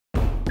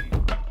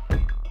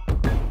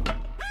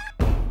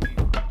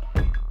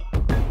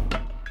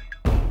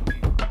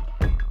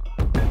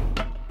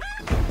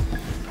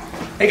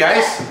Hey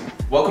guys,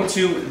 welcome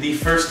to the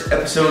first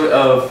episode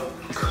of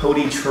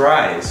Kodi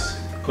Tries.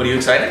 Kodi, you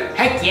excited?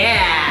 Heck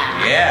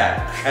yeah!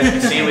 Yeah. As you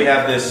can see, we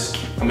have this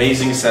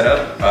amazing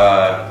setup.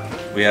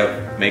 We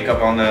have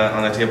makeup on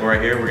the table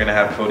right here. We're gonna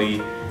have Kodi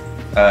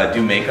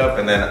do makeup,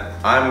 and then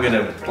I'm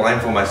gonna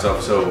blindfold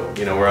myself so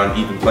you know we're on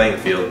even playing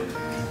field.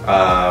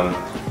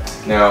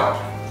 Now,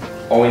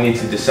 all we need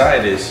to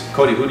decide is,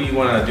 Kodi, who do you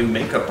want to do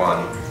makeup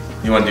on?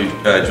 You want to do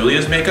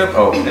Julia's makeup?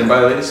 Oh, and by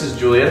the way, this is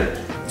Julia.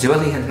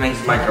 Julia's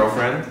makeup. My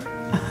girlfriend.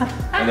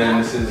 And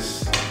then this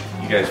is,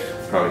 you guys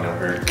probably know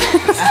her.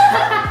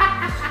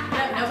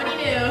 Nobody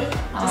knew.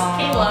 Just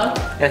Kayla.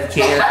 That's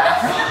Kayla.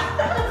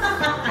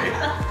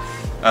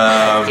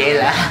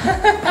 Kayla.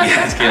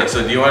 Yeah, it's Kayla.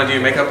 So do you want to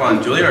do makeup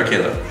on Julia or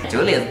Kayla?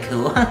 Julia's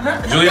cool.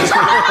 Julia's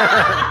cool.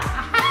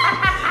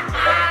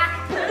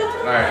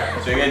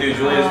 Alright, so you're going to do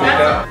Julia's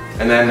makeup.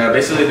 And then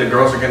basically the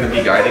girls are going to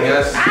be guiding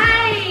us.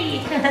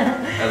 Hi!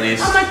 At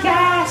least. Oh my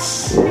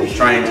gosh!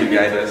 Trying to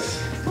guide us.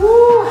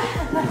 Ooh.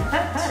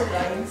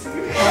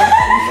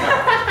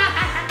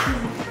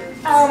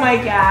 Oh my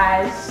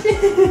gosh.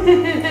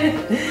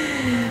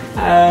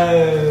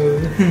 Oh.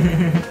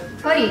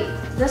 Kodi,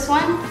 this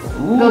one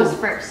Ooh. goes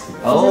first.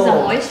 Oh.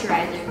 This is a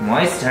moisturizer.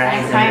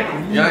 Moisturizer.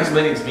 You're not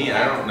explaining to me, I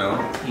don't know.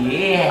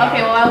 Yeah.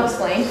 Okay, well I'll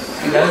explain.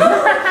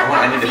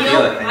 I need to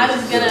feel it. I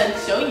was gonna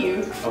show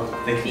you. Oh,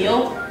 thank you. Feel.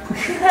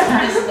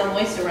 This is a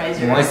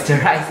moisturizer.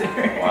 Moisturizer.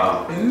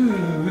 Wow.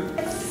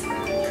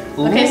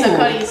 Ooh. Okay, so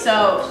Kodi,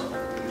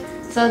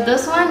 so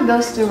this one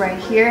goes to right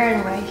here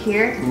and right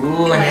here.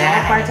 Ooh, like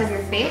nice. all parts of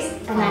your face,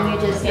 and then you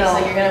just Okay, go so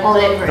you're gonna all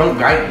over. Don't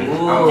guide me.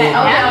 Ooh. Okay,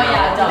 oh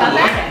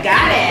yeah,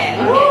 Got it.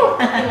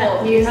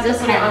 Okay. Use this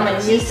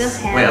hand. Use this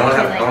hand Wait, I wanna to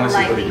have- I wanna see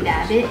what lightly it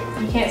dab it. is.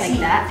 You can't like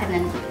that, and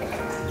then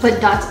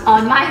put dots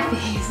on my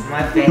face.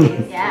 My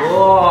face. Yeah.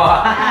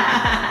 Whoa.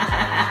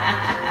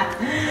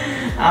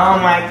 Oh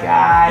my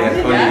god. Yeah,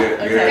 Kodi,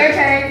 Okay. Your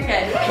turn.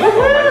 Okay. Oh,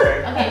 my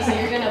turn. Okay, so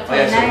you're gonna Oh, put.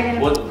 yeah, Now you're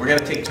so gonna. we're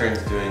gonna take turns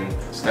doing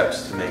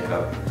steps to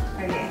makeup.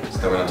 Okay.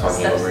 So we're not talking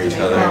Steps over to each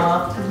makeup.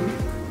 other.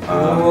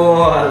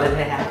 Whoa, look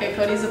at that. Okay,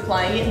 Cody's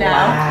applying it now.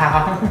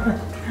 Wow.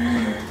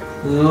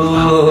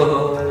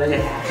 Ooh, look at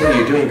that. Kodi,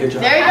 you're doing a good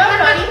job. There you go,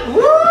 Cody.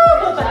 Woo!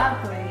 Good job,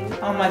 Cody.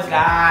 Oh my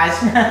gosh.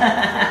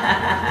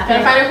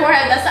 Gotta find your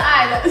forehead. That's the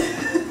eye.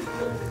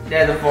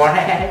 There's the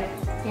forehead.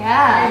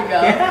 Yeah. There you go.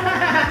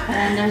 Yeah. And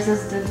then there's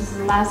this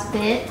last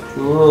bit.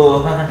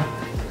 Ooh.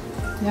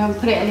 You can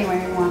put it anywhere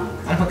you want.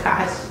 Oh my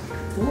gosh.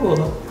 Ooh.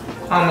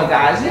 Oh my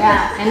gosh.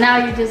 Yeah. And now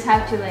you just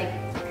have to like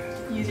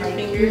use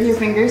your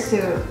fingers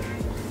to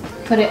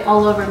put it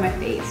all over my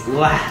face.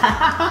 Wow.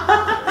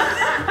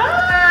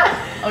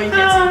 Oh, you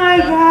can't see. Oh my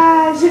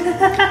gosh.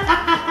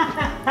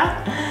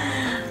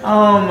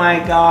 Oh my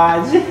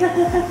gosh.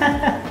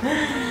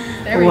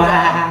 There we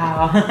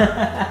wow.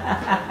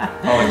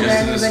 Oh, and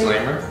just a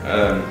disclaimer,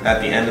 at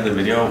the end of the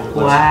video, let's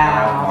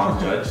Wow.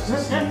 judge to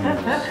see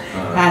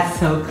That's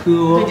so go.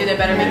 cool. You did a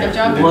better makeup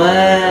job.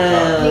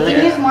 Whoa. You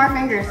can use more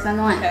fingers than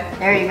one. Okay.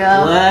 There you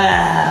go.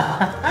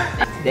 Wow.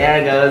 There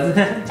it goes.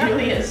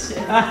 Julia's shit.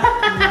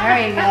 There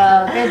you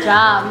go. Good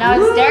job. Now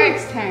it's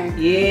Derek's turn.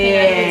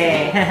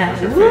 Yeah.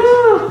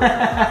 Woo.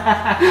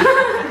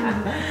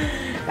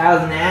 That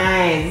was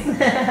nice.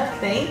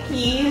 Thank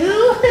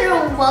you.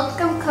 You're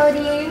welcome,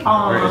 Cody.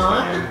 Aww.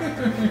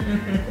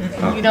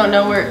 You don't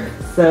know where.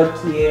 So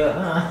cute.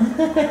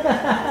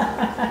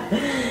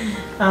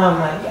 Oh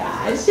my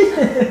gosh.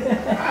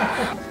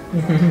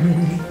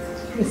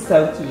 It's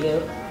so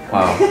cute.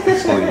 Wow,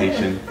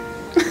 exfoliation.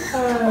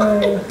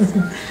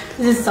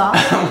 Is it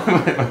soft?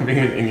 My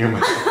fingers in your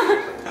mouth.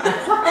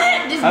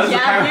 Just How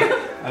jab you.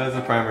 does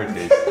the primer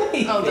taste?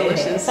 Oh,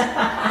 delicious.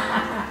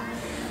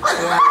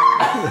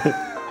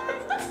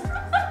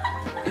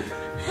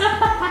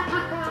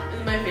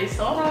 Is my face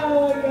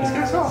soft? It's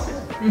kind of soft.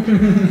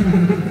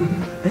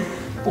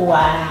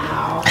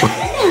 Wow.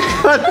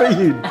 What are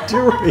you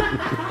doing?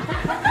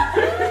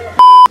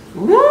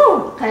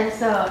 Woo. Okay,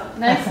 so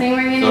next thing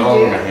we're Is that all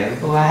over my gonna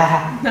hand?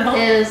 Wow. do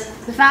is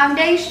the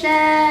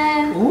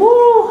foundation.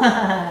 Ooh.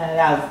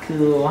 That was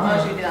cool. Oh, Huh?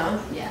 should we do that one?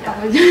 Yeah.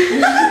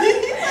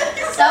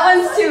 That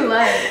one's too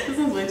light. This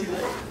one's way too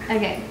light.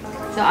 Okay,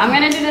 so I'm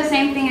gonna do the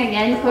same thing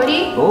again,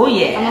 Cody. Oh I'm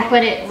yeah. gonna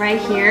put it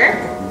right here.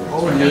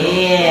 Oh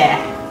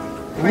yeah.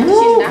 Or just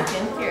use a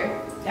napkin. Here.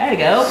 There you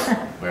go.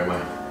 Where am I?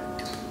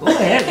 Oh,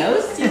 there it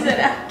goes. Use a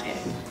napkin.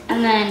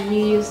 And then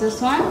you use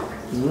this one,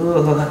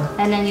 Ooh.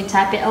 and then you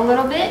tap it a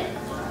little bit,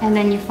 and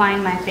then you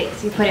find my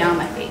face. You put it on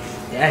my face.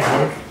 There it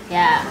is.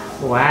 Yeah.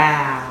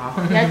 Wow.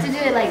 You have to do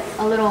it like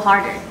a little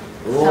harder,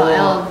 so Ooh.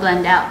 it'll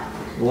blend out.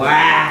 Wow.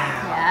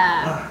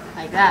 Yeah,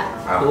 like that.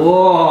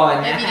 Oh,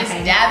 Maybe just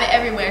nice. dab it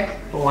everywhere.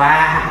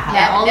 Wow.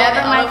 Yeah, all dab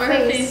over it my all over her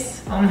face.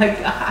 face. Oh my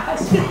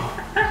gosh.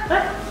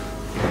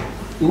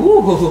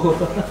 Ooh.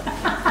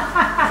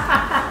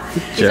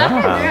 He's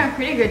actually doing job. a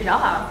pretty good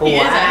job.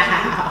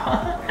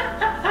 Wow.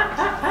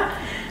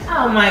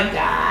 Oh my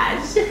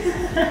gosh.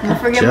 Don't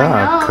forget Good my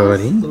job, nose.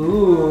 Cody.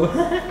 Ooh.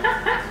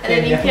 And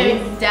then you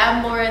can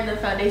dab more in the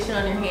foundation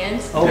on your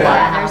hands. Oh Yeah,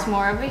 wow. there's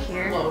more over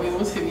here. Well, we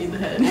almost hit me in the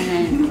head. And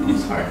then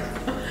It's hard.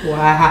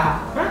 Wow.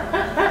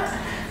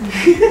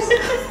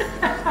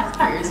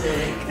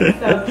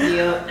 So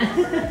cute.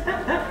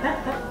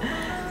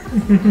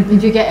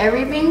 Did you get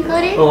everything,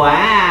 Kodi?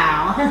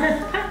 Wow.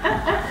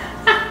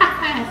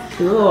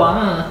 Cool,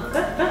 huh?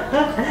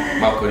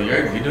 Wow, Kodi,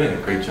 you're doing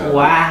a great job.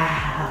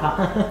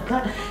 Wow.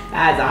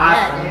 That's Yeah,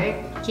 awesome. Derek.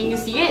 Can you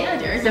see it? Yeah,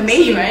 Derek, It's you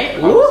amazing, see, right?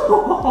 Ooh.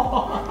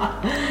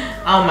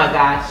 Oh my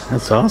gosh.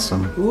 That's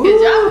awesome. Good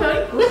job,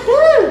 Kodi.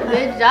 Woohoo.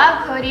 Good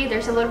job, Kodi.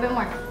 There's a little bit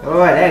more.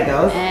 Oh, there it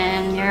goes.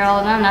 And you're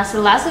all done. That's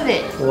the last of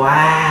it.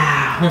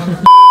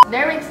 Wow.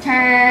 Derek's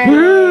turn.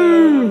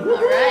 Woo! All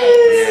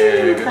right.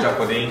 Yeah, good job,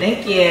 Kodi.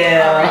 Thank you.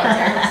 All right,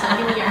 Derek, so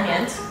give me your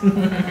hand.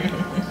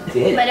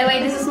 Good. By the way,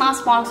 this is not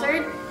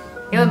sponsored.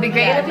 It would be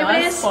great if it not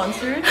was.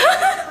 sponsored.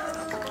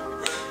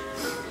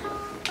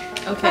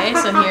 Okay,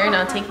 so here,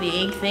 now take the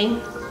egg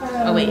thing.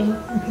 Oh wait,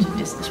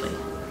 just this way.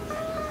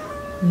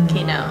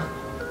 Okay, now.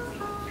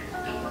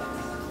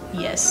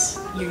 Yes,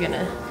 you're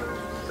gonna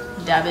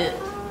dab it.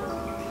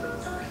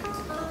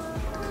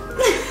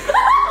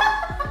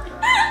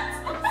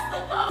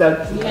 So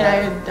cute. And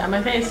I dab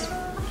my face.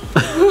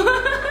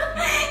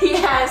 He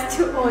has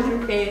to hold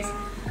your face.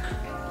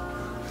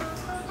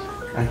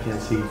 I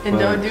can't see. And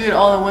don't do it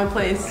all in one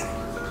place.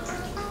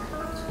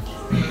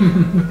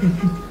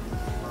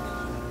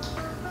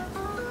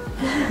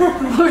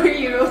 What are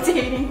you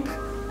rotating?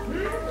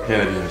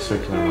 Yeah, do a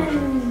circular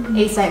motion.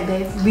 A side,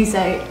 babe. B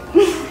side.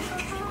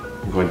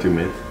 I'm going through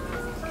mid.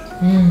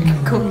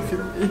 Going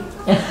through it.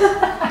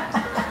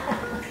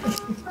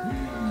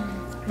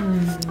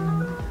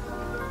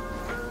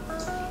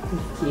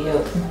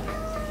 Cute.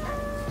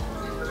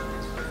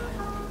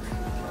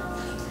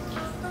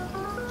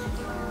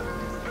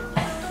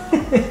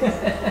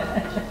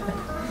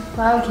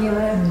 Wow,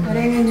 Kayla. I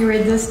didn't even you were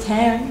this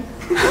tan.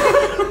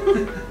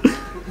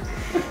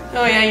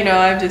 Oh yeah, you know,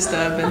 I've just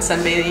been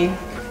sunbathing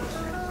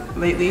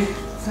lately.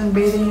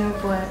 Sunbathing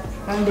of what?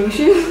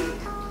 Foundation?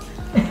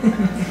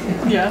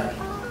 Yeah.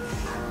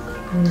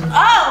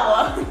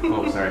 Oh!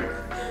 Oh, sorry.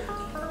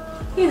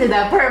 He did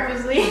that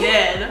purposely.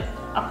 Dead.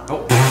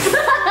 Oh.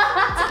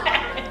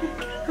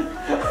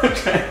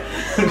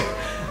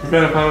 I'm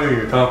trying to find where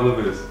your top lip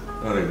is.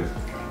 Oh, there it is.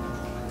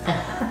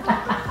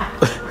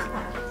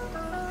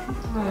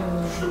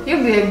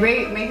 You'd be a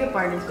great makeup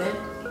artist, babe.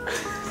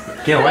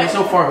 Gail, why are you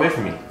so far away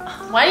from me?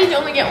 Why did you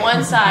only get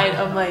one side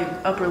of my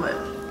upper lip?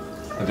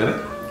 I did it?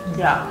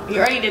 Yeah, you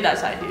already did that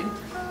side, dude.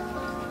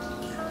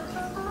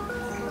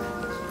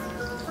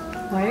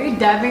 Why are you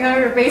dabbing on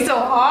your face so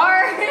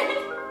hard?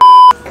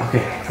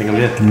 Okay, I think I'm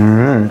in.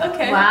 Alright.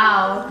 Okay.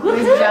 Wow,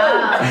 good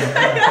job.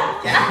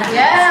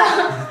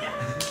 Yeah.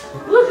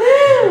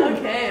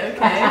 Okay,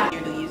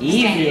 okay.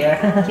 Easier.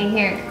 Okay,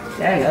 here.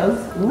 There it goes.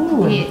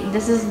 Ooh. Okay,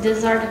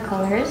 these are the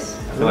colors.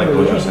 I feel like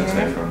Ooh, Gojo yeah.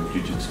 Sensei from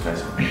Jujutsu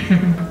Kaisen.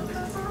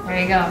 There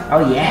you go.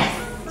 Oh yes.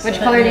 Which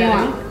color do you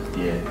want?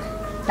 Yeah.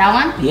 That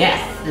one? Yes.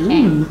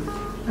 Okay. Ooh.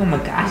 Oh my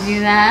gosh. Do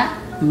that,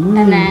 Ooh.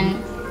 and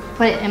then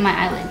put it in my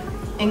eyelid.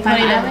 And Find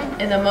Kodi, my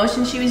eyelid? in the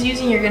motion she was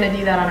using, you're gonna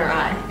do that on her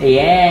eye.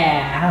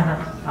 Yeah.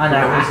 On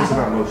our What is this eye.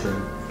 about motion?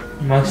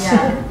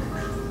 Motion.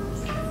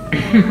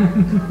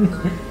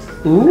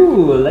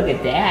 Ooh, look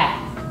at that.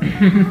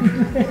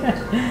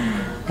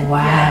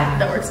 Wow.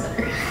 That works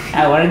better.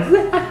 That works.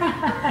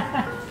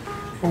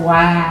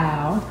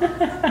 Wow.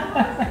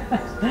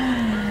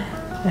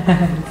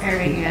 There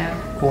we go.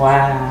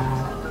 Wow.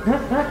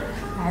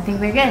 I think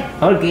we're good.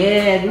 Oh,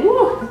 good.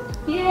 Woo.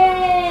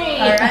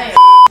 Yay. Alright.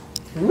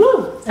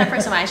 Woo. Time for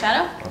some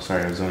eyeshadow. Oh,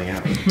 sorry, I was zoning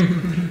out.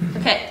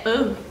 Okay.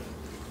 Ooh.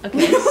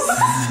 Okay.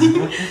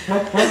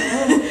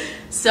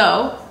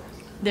 So,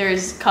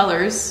 there's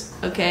colors,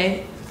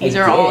 okay? These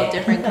I are did all it.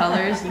 different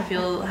colors. You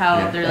feel how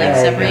Yeah. they're like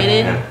Yeah,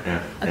 separated?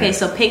 Yeah. Okay,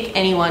 so pick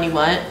any one you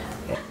want.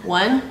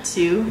 1,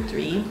 2,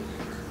 3,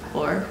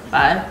 4,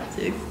 5,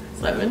 6,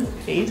 7,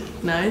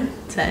 8, 9,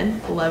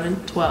 10, 11,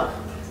 12.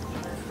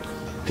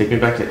 Take me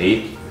back to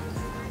 8.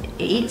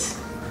 8,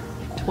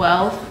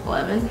 12,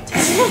 11,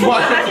 10.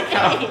 What?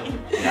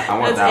 Yeah, I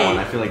want That's that one.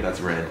 8. I feel like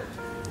that's red.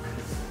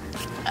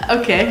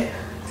 Okay.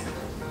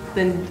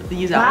 Then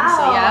use that one. Wow,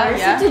 So yeah, you're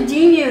yeah. such a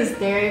genius,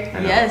 Derek. I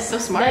know. Yes, so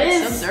smart, That so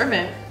is-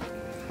 observant.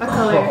 What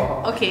color?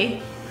 Okay.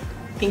 I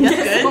think that's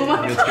good. So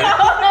much. That's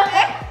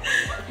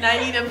good. Now I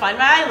need to find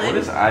my What eyelid.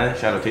 does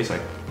eyeshadow taste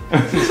like?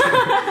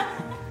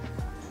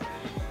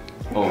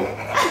 Oh.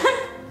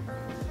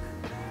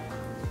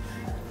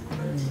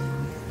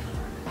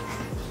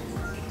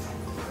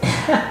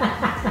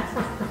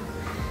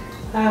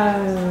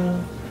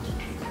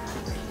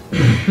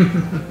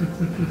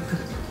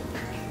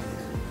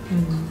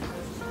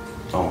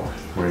 Oh,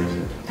 where is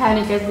it?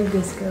 Panic at the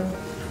disco.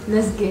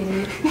 Let's get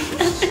it.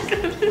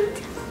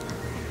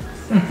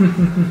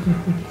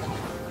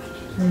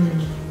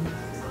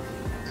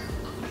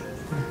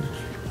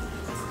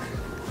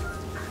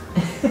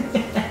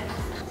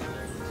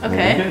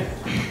 Okay.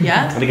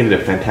 Yeah. I think I did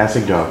a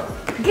fantastic job.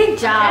 Good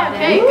job.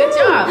 Okay, Derek. good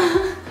job.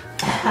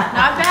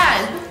 Not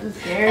bad.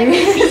 Scary.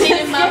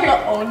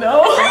 Oh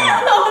no.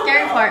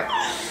 Scary part.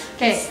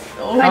 Okay.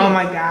 Oh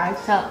my gosh.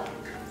 So,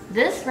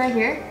 This right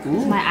here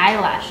is my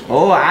eyelashes.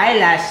 Oh,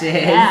 eyelashes.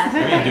 Yeah.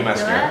 We're gonna do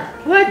mascara.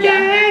 What the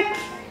heck?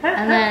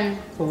 And then,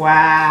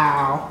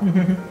 Wow.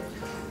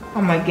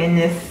 Oh my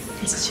goodness.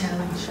 It's a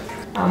challenge.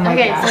 Oh my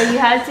okay, god. so you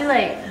have to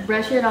like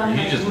brush it on You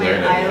like, just my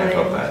learned it. I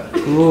felt eyelid.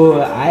 that.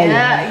 Ooh,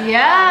 eyelash.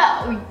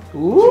 Yeah, yeah.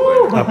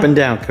 Ooh. Up and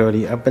down,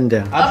 Kodi. Up and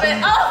down. Up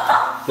and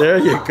up. There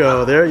you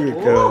go. There you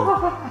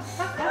go.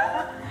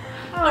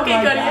 Okay,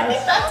 Kodi, I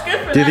think that's good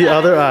for Do that. the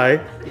other eye.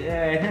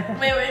 Yeah.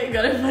 Wait, you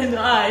gotta find the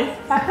eye.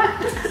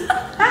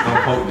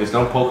 Just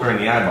don't poke her in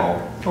the eyeball.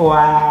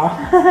 Wow.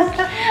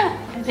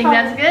 I think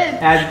that's good.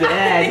 That's good.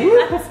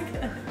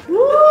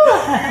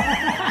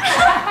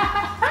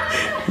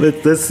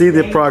 Let's see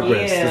the Thank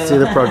progress. you. Let's see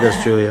the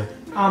progress, Julia.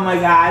 Oh my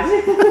gosh.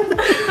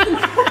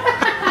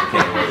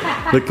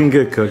 Looking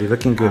good, Kodi.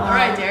 Looking good. All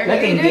right, Derek.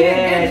 Looking You're doing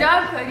a good. good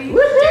job, Cody.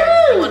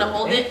 Derek, you wanna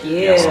hold it?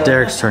 Yeah. It's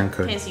Derek's turn,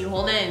 Okay, Kodi. so you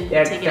hold it and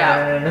Derek's take it out.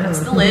 turn. That's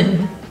the lid.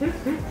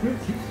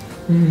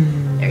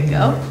 There you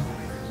go.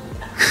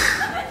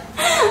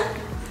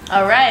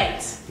 All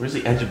right. Where's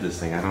the edge of this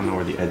thing? I don't know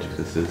where the edge of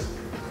this is.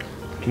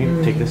 Can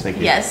you take this thing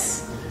here?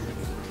 Yes.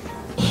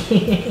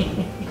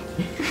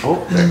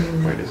 Oh, there.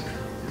 Where it is.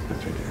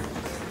 That's right there.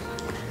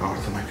 Oh,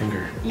 it's on my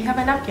finger. You have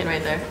a napkin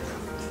right there.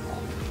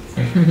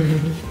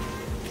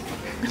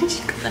 Why did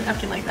you cut the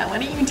napkin like that? Why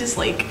don't you just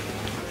like...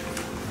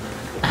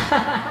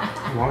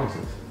 How long is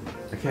this?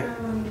 I can't.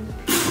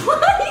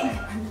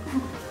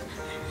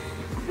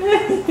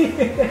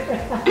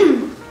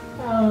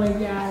 Oh my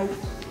gosh.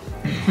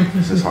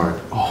 This is hard.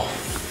 Oh.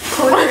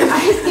 Close your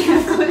eyes,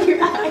 Sam. Close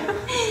your eyes.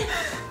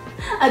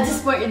 At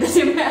this point, it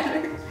doesn't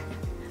matter.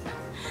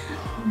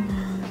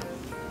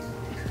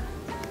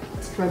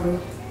 Struggle.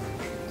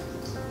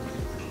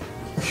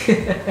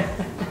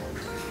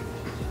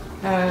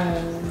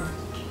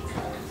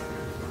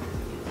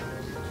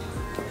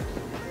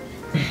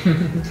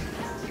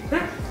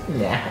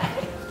 Yeah.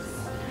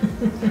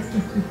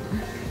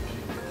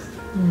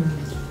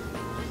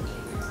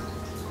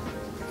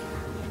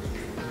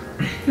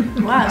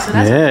 Wow, so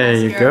that's There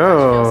what you mascara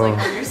go. feels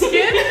like on your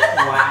skin.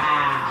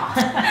 Wow.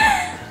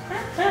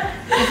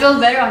 It feels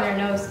better on your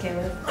nose,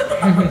 Caleb.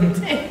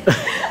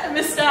 I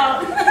missed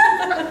out.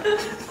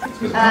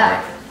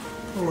 Wow.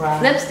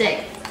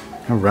 Lipstick.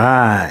 All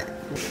right.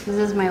 This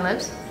is my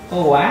lips.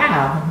 Oh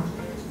wow.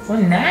 So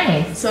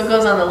nice. So it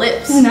goes on the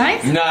lips.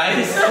 Nice.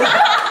 Nice.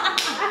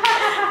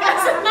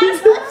 That's a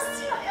nice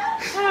lipstick.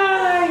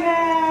 Oh my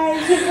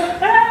gosh.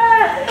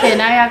 Okay,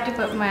 now you have to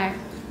put my.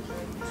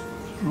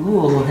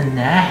 Ooh,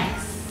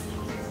 nice.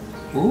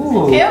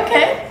 Ooh.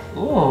 Okay.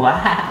 Ooh,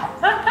 wow.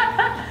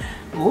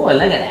 Ooh,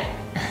 look at that.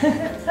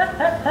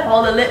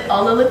 All the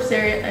lips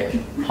area.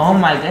 Oh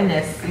my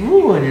goodness.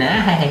 Ooh,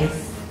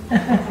 nice.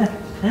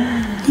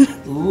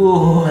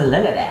 Ooh,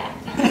 look at that.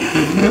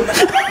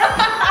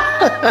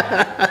 Oh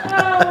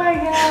my I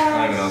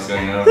god. don't know what's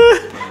going on.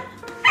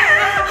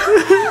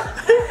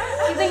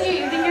 You think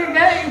you're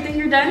good? You think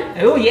you're done?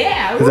 Oh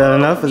yeah. Is that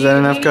enough? Is that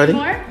enough, You need Kodi?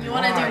 more? You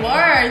want to do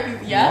more?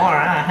 Yeah. More,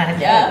 huh?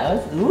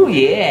 Yeah. Ooh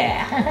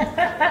yeah.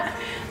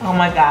 Oh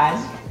my gosh.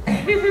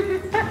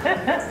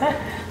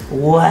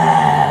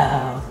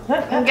 Wow.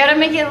 You gotta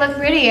make it look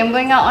pretty. I'm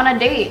going out on a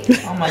date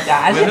Oh my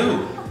gosh. With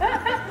who?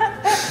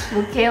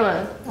 with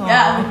Caleb.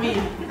 Yeah, with me.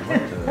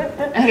 What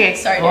the? Okay,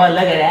 Sorry, Oh, Derek.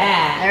 look at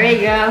that. there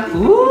you go.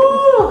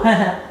 Ooh.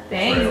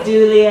 Thanks,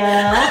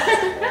 Julia.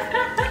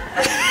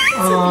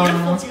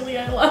 Beautiful, Julie. I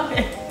love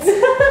it.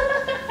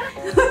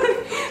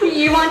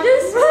 You want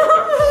this?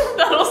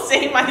 That'll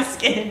save my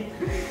skin.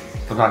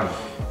 Look on.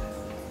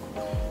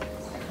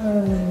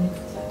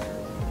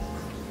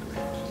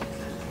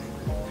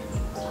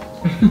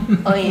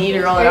 Oh, you need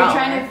to roll Are it you out.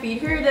 trying to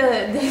feed her the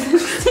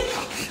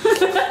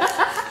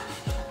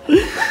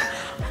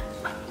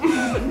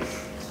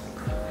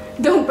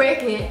Don't break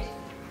it.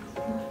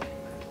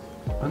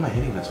 What am I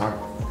hitting this hard?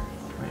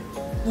 Wait.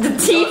 The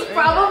teeth,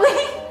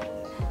 probably.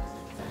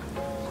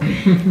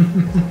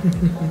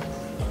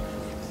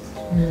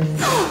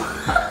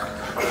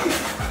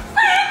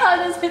 How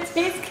does it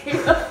taste,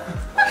 Caleb?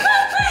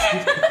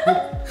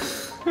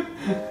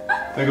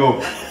 I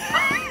go.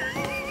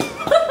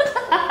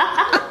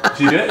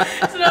 She did?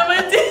 So now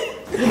my teeth.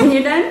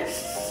 You're done?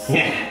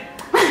 Yeah.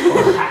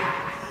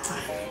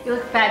 You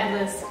look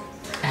fabulous.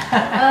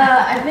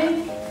 I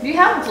think. Do you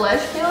have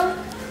blush, Caleb?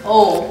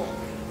 Oh.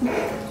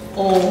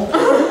 Oh.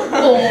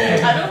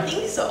 I don't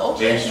think so.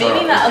 James Maybe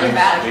in that other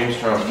bag. James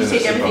Charles Did you didn't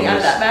take sleep everything on out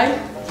of this. that bag?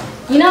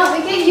 You know, we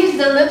can use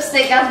the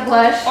lipstick as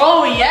blush.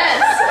 Oh,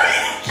 yes.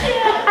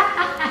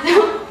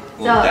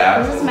 So,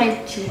 dab. this is my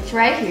cheeks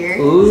right here.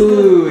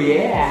 Ooh,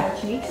 yeah.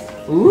 Cheeks.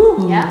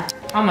 Ooh. Yeah.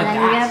 Oh my And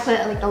then you're gonna gosh. put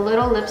like a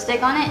little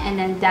lipstick on it and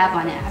then dab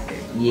on it after.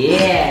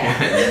 Yeah.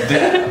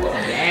 Dab.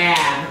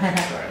 Damn.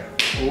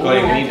 Cody, You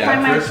can you have to find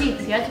dab my first?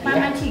 cheeks. You have to find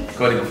my cheeks.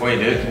 Cody, before you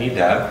do it, can you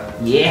dab?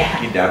 Yeah.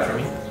 Can you dab for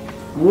me?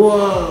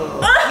 Whoa.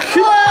 I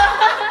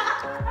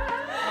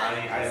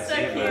didn't So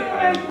see it, cute.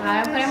 but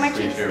I'm putting my I'm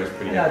pretty cheeks. sure it was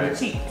pretty Yeah, the epic.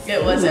 cheeks.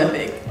 It was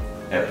epic.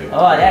 Epic.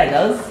 Oh, there it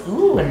goes.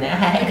 Ooh,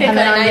 nice. Okay, And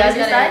then on now the you other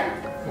just side,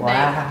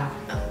 Wow.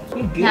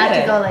 You good. you have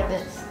to go like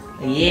this.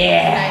 Now you're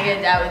Yeah.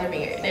 gonna dab with your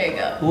finger. There you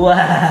go. Wow.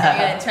 Now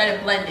you're gonna try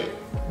to blend it.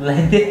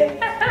 Blend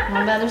it.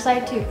 On the other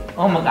side too.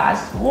 Oh my gosh.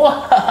 Whoa.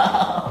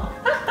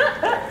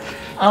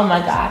 Oh my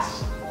gosh.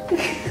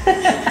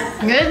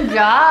 Good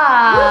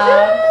job.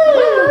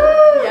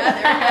 Yeah,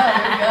 there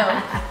we go.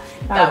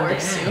 That Oh,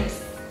 works too.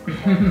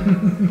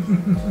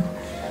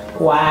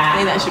 Wow. I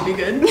think that should be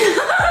good.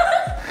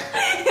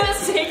 He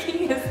was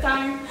taking his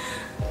time.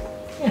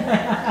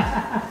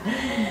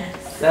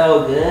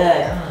 So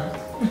good.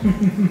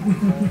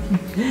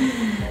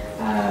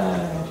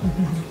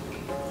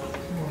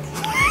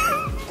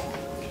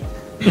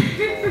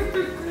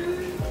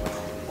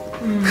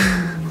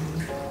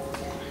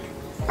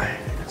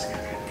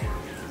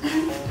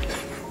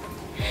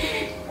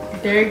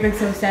 Derek looks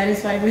so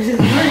satisfied with his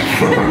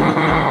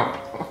work.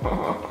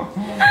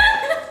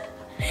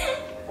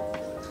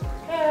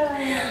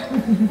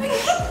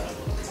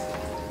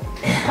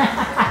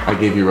 I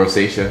gave you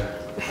rosacea.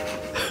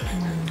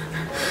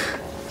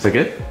 Is that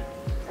good?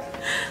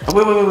 Oh,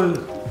 wait.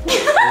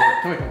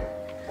 Come here.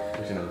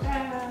 Where's your nose?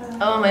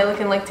 Oh, am I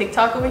looking like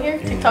TikTok over here?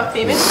 TikTok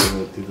famous?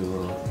 Do the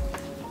little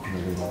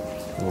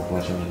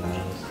blush on the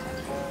nose.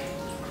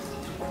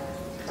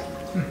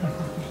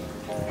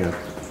 Okay.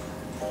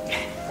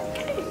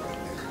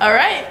 All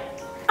right.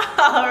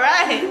 All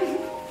right.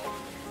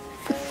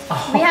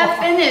 We have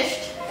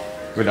finished.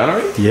 We're done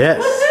already?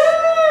 Yes.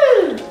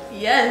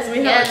 Yes, we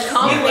have Yes. You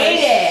accomplished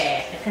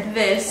made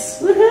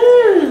this.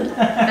 Woohoo.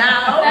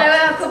 Now.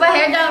 I put my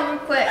hair down real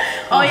quick.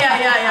 Oh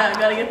yeah.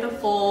 Gotta get the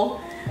full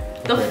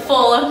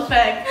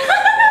effect.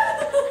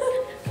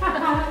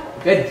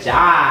 Good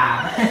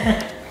job.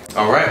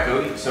 All right,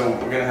 Kodi. So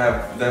we're gonna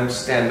have them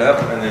stand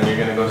up, and then you're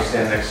gonna go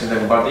stand next to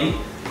their buddy.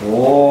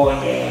 Oh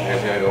You yeah.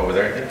 guys gonna go over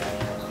there, I think.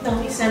 Don't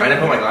be I sending.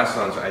 didn't put my glasses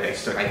on, so I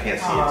can't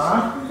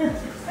see it.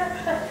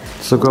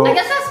 So go. I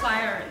guess that's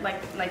fine, or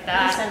like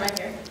that. Send right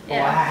here.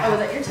 Yeah. Wow. Oh, was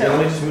that your So let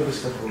me toe? just move this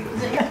stuff a little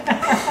bit.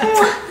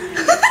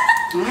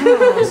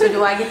 So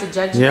do I get to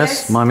judge Yes,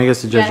 this? mommy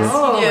gets to judge Yes. it.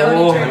 Oh, Yeah. let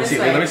me Oh. turn Let me this see.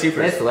 way. Let me see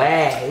first. This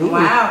way. Ooh.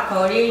 Wow,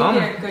 Kodi, you Oh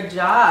did my- a good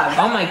job.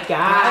 Oh my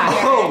god.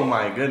 Oh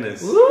my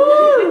goodness.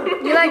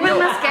 You like my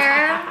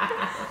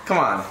mascara? Come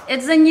on.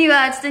 It's the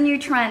new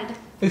trend.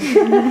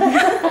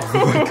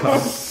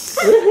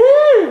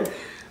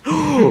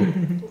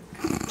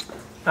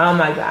 Oh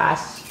my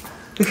gosh.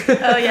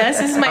 Oh yes,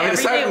 this is my I mean,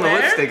 aside everyday from the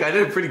wear. lipstick, I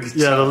did a pretty good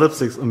Yeah, the job.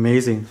 lipstick's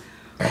amazing.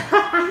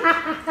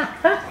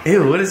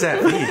 Ew, what is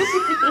that piece?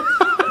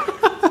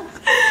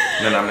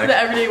 Then I'm The next.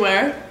 everyday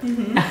wear.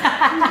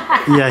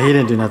 Yeah, he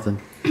didn't do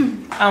nothing.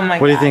 Oh my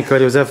god. What do you think,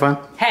 Kodi? Was that fun?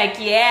 Heck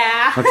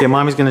yeah. Okay,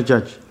 mommy's gonna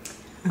judge.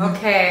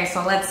 Okay,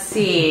 so let's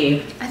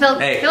see. I feel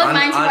Hey, feel like on-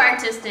 mine's on- more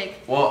artistic.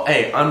 Well,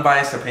 hey,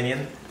 unbiased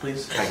opinion,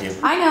 please. Thank you.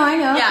 I know.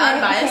 Yeah, okay,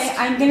 unbiased. okay.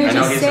 I'm gonna I know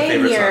just he's a say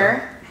favorite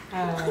here.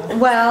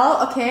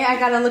 Well, okay, I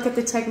gotta look at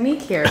the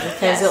technique here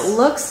because Yes. it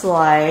looks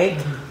like.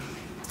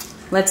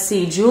 Let's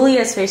see,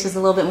 Julia's face is a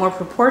little bit more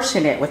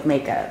proportionate with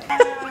makeup.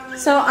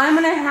 So I'm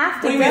gonna have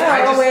to What do you go mean?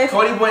 I just, with.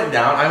 Kodi went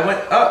down, I went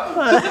up.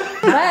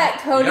 But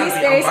Cody's be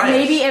face, unbiased.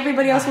 maybe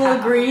everybody else will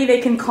agree.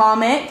 They can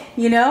comment,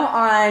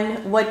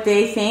 on what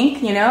they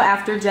think,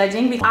 after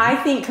judging. I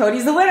think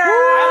Cody's the winner.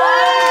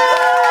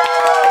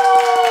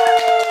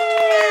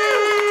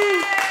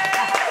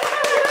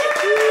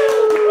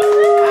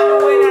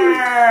 I'm a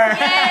winner.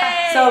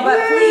 So,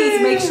 but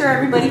please make sure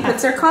everybody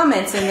puts their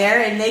comments in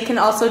there and they can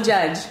also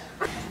judge.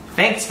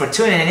 Thanks for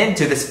tuning in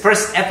to this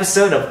first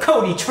episode of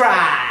Kodi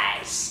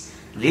Tries.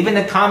 Leave in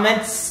the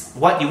comments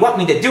what you want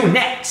me to do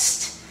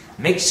next.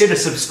 Make sure to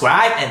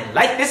subscribe and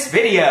like this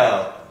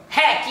video.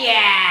 Heck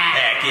yeah!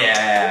 Heck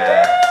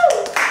yeah.